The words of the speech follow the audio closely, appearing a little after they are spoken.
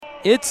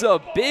It's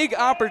a big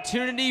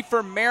opportunity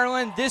for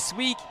Maryland this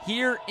week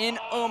here in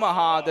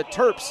Omaha. The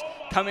Terps,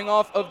 coming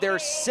off of their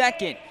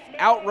second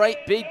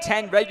outright Big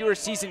Ten regular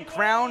season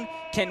crown,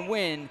 can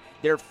win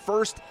their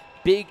first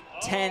Big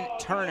Ten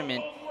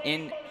tournament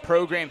in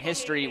program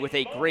history with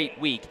a great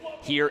week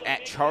here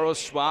at Charles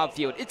Schwab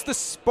Field. It's the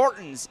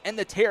Spartans and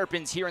the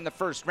Terrapins here in the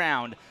first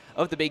round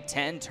of the Big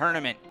Ten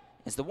tournament.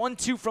 As the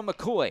 1-2 from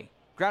McCoy,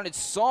 grounded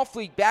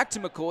softly back to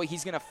McCoy.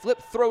 He's going to flip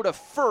throw to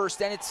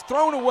first, and it's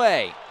thrown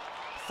away.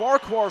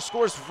 Farquhar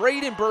scores.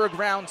 Vredenberg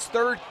rounds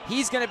third.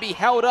 He's going to be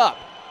held up.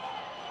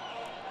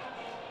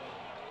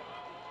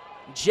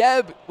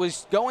 Jeb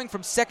was going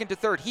from second to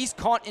third. He's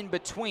caught in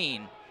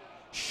between.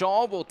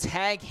 Shaw will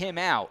tag him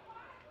out.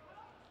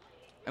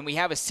 And we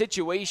have a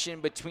situation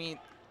between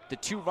the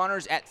two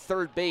runners at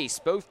third base.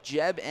 Both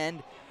Jeb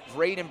and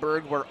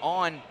Vredenberg were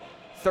on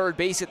third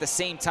base at the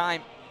same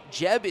time.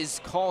 Jeb is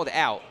called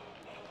out,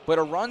 but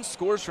a run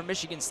scores for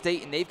Michigan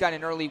State, and they've got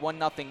an early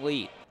 1-0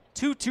 lead.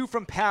 2-2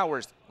 from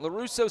Powers.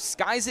 LaRusso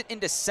skies it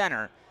into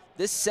center.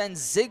 This sends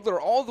Ziegler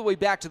all the way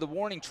back to the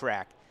warning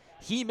track.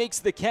 He makes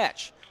the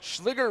catch.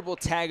 Schliger will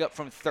tag up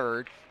from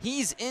third.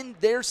 He's in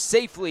there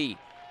safely.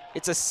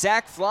 It's a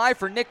sac fly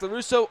for Nick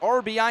LaRusso,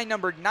 RBI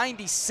number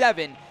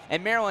 97,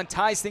 and Maryland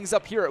ties things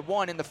up here at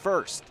 1 in the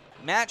first.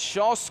 Matt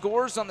Shaw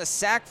scores on the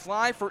sac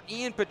fly for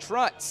Ian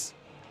Petrutz.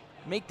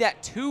 Make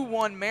that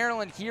 2-1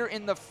 Maryland here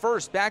in the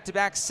first.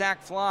 Back-to-back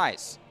sac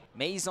flies.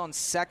 Mays on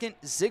second,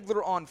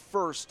 Ziegler on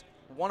first.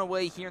 One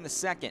away here in the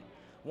second.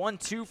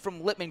 1-2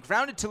 from Lippman.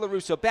 Grounded to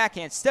LaRusso.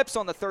 Backhand. Steps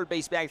on the third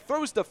base bag.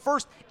 Throws to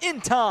first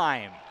in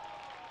time.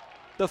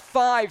 The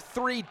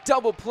 5-3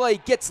 double play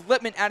gets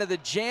Lippman out of the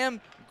jam.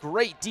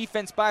 Great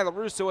defense by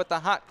LaRusso at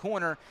the hot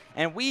corner.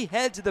 And we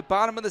head to the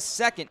bottom of the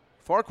second.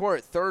 Farquhar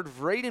at third.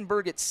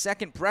 Vredenberg at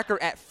second. Brecker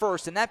at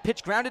first. And that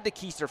pitch grounded to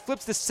Keister.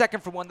 Flips to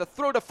second for one. The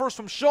throw to first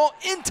from Shaw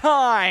in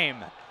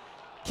time.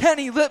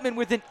 Kenny Lippman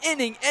with an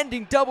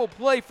inning-ending double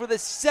play for the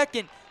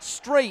second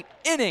straight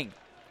inning.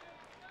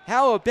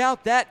 How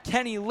about that,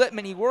 Kenny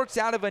Lippman? He works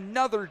out of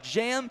another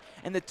jam,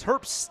 and the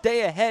Terps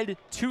stay ahead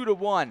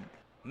 2-1.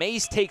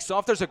 Mays takes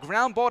off. There's a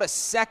ground ball to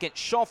second.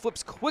 Shaw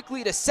flips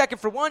quickly to second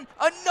for one.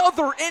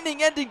 Another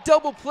inning-ending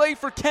double play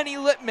for Kenny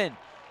Lippman.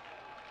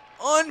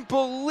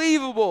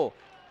 Unbelievable.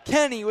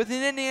 Kenny with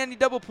an inning-ending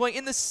double play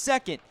in the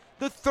second,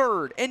 the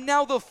third, and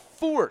now the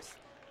fourth.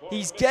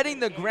 He's getting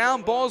the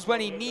ground balls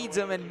when he needs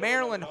them, and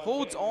Maryland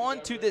holds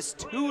on to this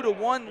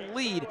 2-1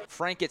 lead.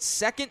 Frank at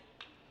second.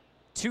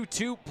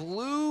 2-2,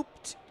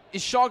 blooped.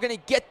 Is Shaw going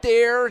to get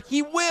there?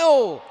 He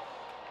will.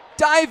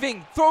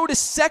 Diving, throw to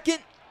second.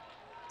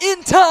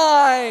 In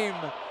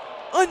time.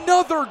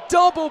 Another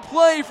double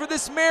play for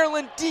this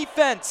Maryland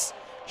defense.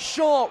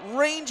 Shaw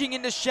ranging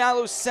into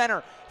shallow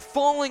center,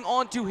 falling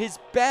onto his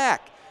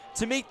back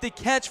to make the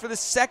catch for the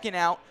second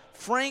out.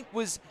 Frank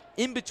was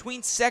in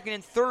between second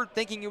and third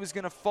thinking it was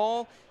going to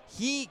fall.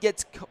 He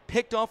gets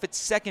picked off at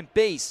second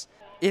base.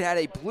 It had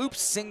a bloop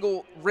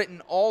single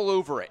written all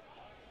over it.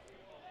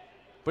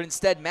 But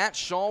instead, Matt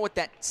Shaw, with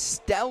that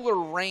stellar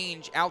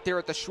range out there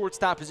at the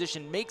shortstop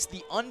position, makes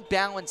the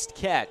unbalanced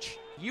catch.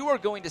 You are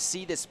going to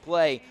see this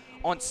play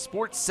on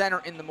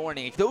SportsCenter in the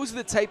morning. Those are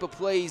the type of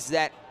plays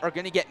that are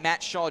going to get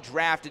Matt Shaw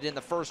drafted in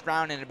the first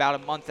round in about a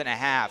month and a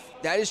half.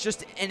 That is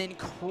just an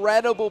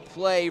incredible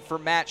play for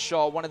Matt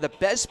Shaw, one of the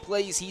best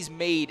plays he's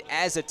made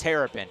as a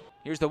Terrapin.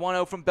 Here's the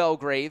 1-0 from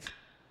Belgrave.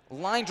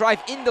 Line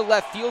drive into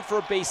left field for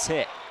a base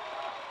hit.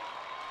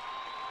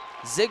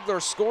 Ziegler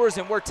scores,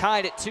 and we're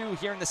tied at 2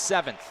 here in the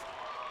seventh.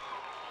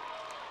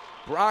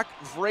 Brock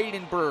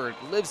Vredenberg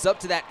lives up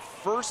to that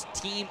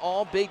first-team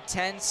All-Big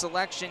Ten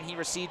selection he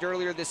received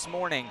earlier this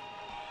morning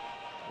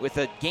with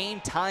a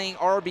game-tying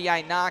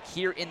RBI knock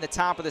here in the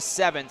top of the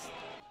seventh.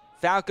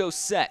 Falco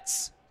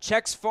sets,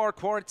 checks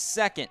Farquhar at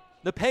second.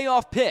 The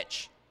payoff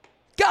pitch.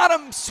 Got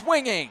him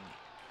swinging.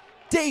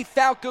 Dave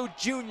Falco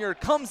Jr.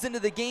 comes into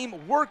the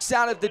game, works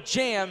out of the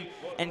jam,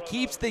 and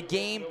keeps the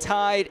game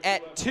tied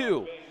at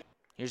 2.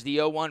 Here's the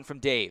 0-1 from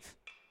Dave.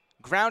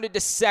 Grounded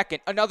to second.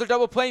 Another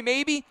double play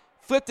maybe.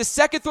 Flip to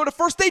second, throw to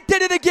first. They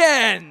did it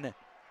again.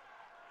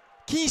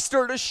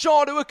 Keister to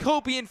Shaw to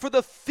Akopian for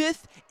the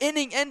 5th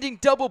inning-ending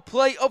double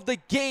play of the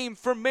game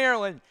for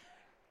Maryland.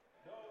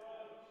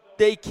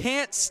 They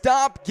can't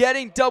stop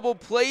getting double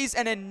plays,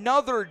 and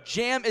another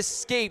jam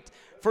escaped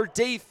for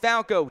Dave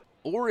Falco.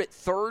 Or at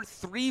third,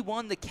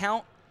 3-1 the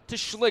count to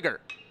Schliger.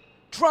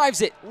 Drives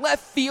it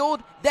left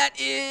field. That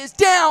is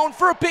down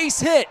for a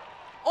base hit.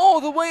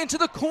 All the way into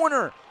the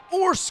corner.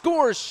 Orr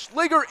scores.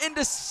 Schliger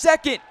into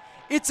second.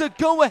 It's a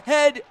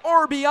go-ahead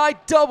RBI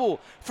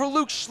double for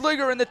Luke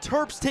Shliger, and the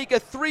Terps take a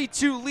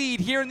 3-2 lead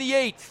here in the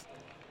 8th.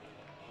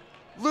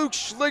 Luke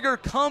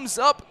Shliger comes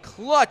up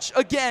clutch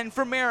again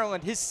for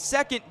Maryland. His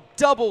second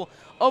double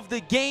of the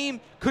game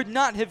could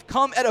not have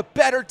come at a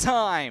better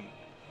time.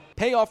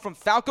 Payoff from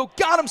Falco.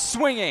 Got him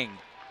swinging.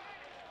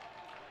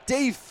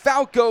 Dave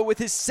Falco with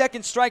his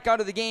second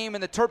strikeout of the game,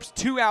 and the Terps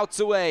 2 outs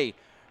away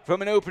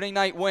from an opening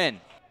night win.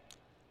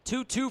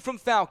 2-2 from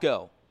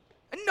Falco.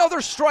 Another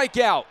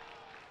strikeout.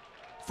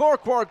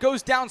 Farquhar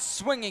goes down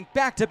swinging.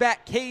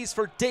 Back-to-back Ks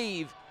for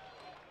Dave.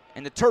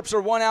 And the Terps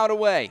are 1 out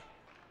away.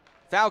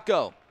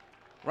 Falco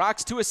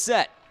rocks to a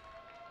set.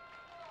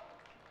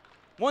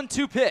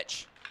 1-2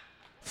 pitch.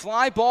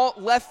 Fly ball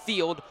left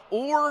field,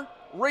 or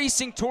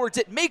racing towards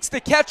it. Makes the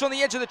catch on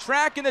the edge of the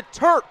track, and the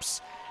Terps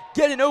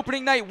get an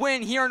opening night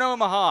win here in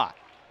Omaha.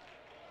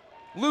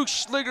 Luke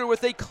Shliger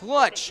with a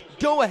clutch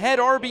go-ahead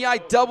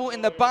RBI double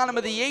in the bottom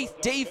of the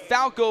 8th. Dave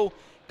Falco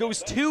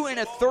goes 2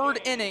 1/3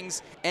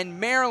 innings, and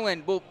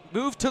Maryland will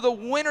move to the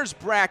winner's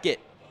bracket,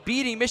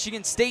 beating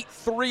Michigan State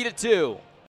 3-2.